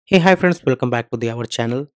Hey, hi friends, welcome back to our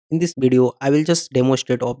channel. In this video, I will just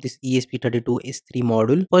demonstrate of this ESP32S3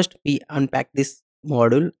 module. First, we unpack this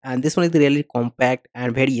module, and this one is really compact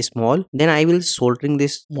and very small. Then I will soldering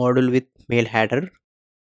this module with mail header.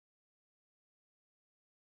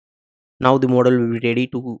 Now the model will be ready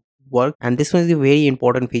to work, and this one is the very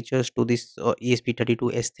important features to this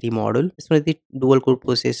ESP32S3 model. This one is the dual core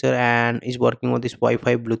processor and is working on this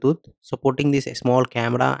Wi-Fi Bluetooth, supporting this small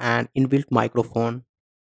camera and inbuilt microphone.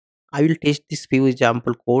 I will test these few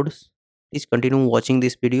example codes. Please continue watching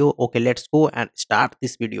this video. Okay, let's go and start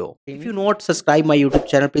this video. If you not subscribe my YouTube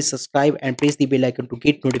channel, please subscribe and press the bell icon to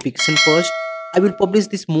get notification first. I will publish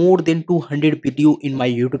this more than 200 video in my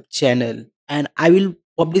YouTube channel, and I will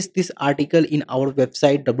publish this article in our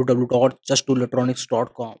website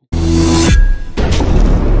www.justdoelectronics.com.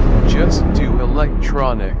 Just do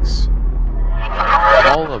electronics.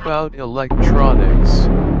 All about electronics.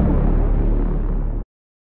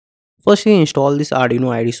 First, we install this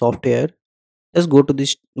Arduino IDE software. Just go to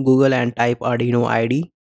this Google and type Arduino IDE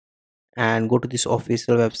and go to this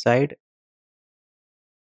official website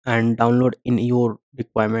and download in your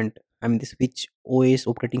requirement. I mean, this which OS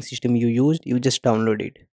operating system you used, you just download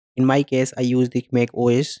it. In my case, I use the Mac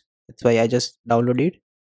OS. That's why I just download it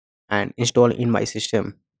and install in my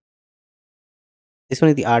system. This one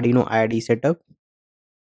is the Arduino IDE setup.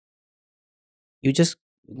 You just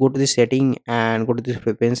go to the setting and go to this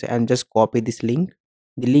preference and just copy this link.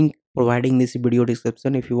 The link providing this video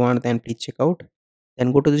description. If you want, then please check out.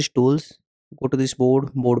 Then go to this tools, go to this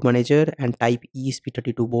board manager, and type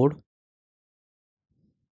ESP32 board.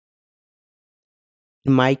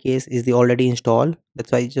 In my case is the already installed,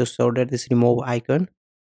 that's why I just ordered this remove icon.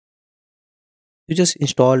 You just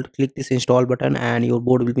install, click this install button, and your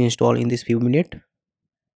board will be installed in this few minutes.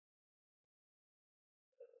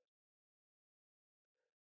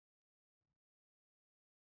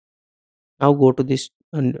 Now go to this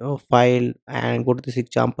file and go to this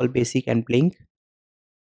example basic and blink.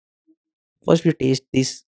 First we test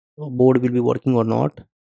this board will be working or not.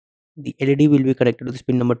 The LED will be connected to this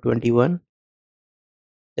pin number 21.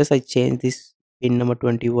 Just I change this pin number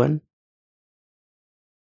 21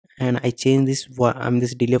 and I change this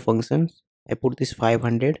this delay functions. I put this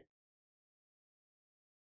 500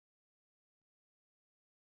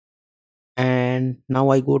 and now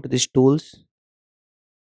I go to this tools,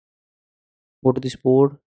 go to this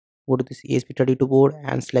board, go to this ESP32 board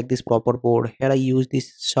and select this proper board. Here I use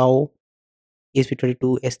this XIAO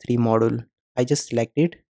ESP32 S3 model. I just select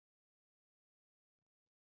it.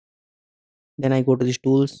 Then I go to this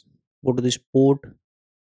tools, go to this port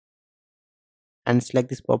and select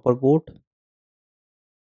this proper port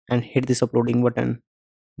and hit this uploading button.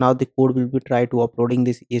 Now the code will be try to uploading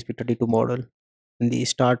this ESP32 model and the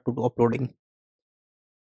start to uploading.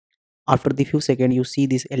 After the few seconds you see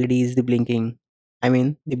this LED is the blinking. I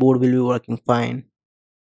mean the board will be working fine.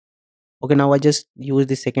 Okay, now I just use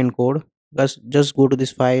the second code. Just go to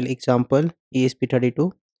this file example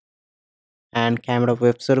ESP32 and camera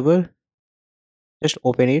web server. Just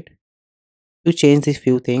open it. You change these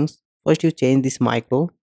few things. First you change this micro.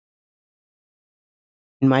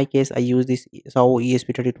 In my case I use this XIAO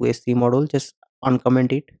ESP32S3 model. Just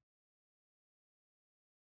uncomment it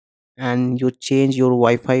and you change your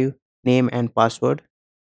Wi-Fi name and password.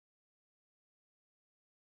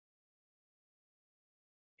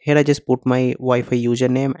 Here I just put my Wi-Fi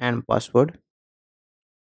username and password.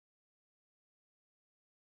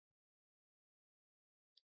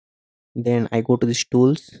 Then I go to this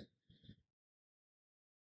tools,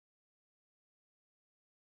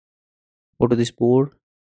 go to this board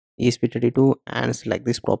ESP32 and select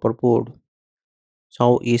this proper board.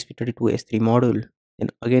 So ESP32S3 module. Then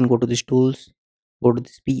again go to this tools, go to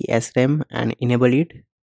this PSRAM and enable it.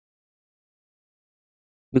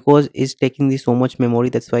 Because it's taking this so much memory,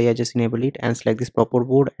 that's why I just enable it and select this proper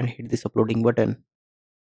board and hit this uploading button.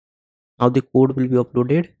 Now the code will be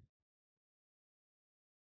uploaded.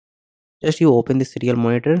 Just you open the serial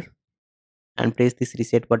monitor and press this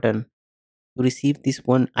reset button. You receive this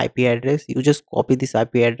one IP address. You just copy this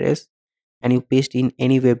IP address and you paste in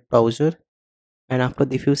any web browser, and after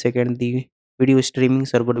the few seconds the video streaming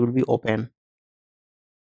server will be open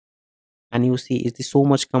and you see is the so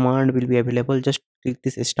much command will be available. Just click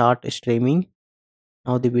this start streaming.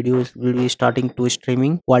 Now the videos will be starting to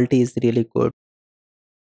streaming. Quality is really good.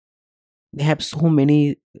 They have so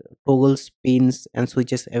many toggles, pins and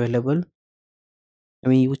switches available. I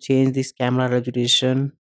mean you change this camera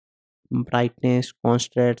resolution, brightness,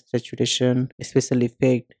 contrast, saturation, special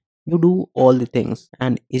effect. You do all the things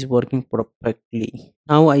and is working perfectly.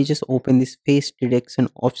 Now I just open this face detection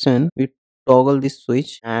option. We toggle this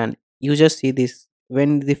switch and you just see this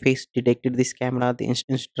When the face detected this camera, the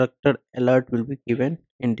instructor alert will be given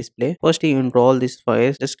in display. First you enroll this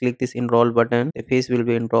face, just click this enroll button, the face will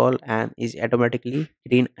be enrolled and is automatically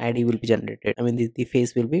green ID will be generated. I mean the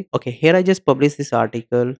face will be okay. Here I just publish this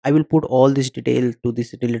article. I will put all this detail to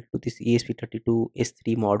this related to this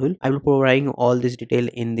ESP32S3 module. I will providing all this detail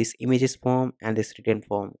in this images form and this written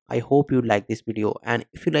form. I hope you like this video, and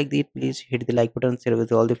if you like it, please hit the like button, share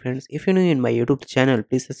with all the friends. If you're new in my YouTube channel,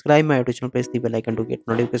 please subscribe my YouTube channel, press the bell icon to get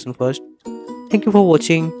notification first. Thank you for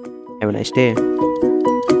watching. Have a nice day.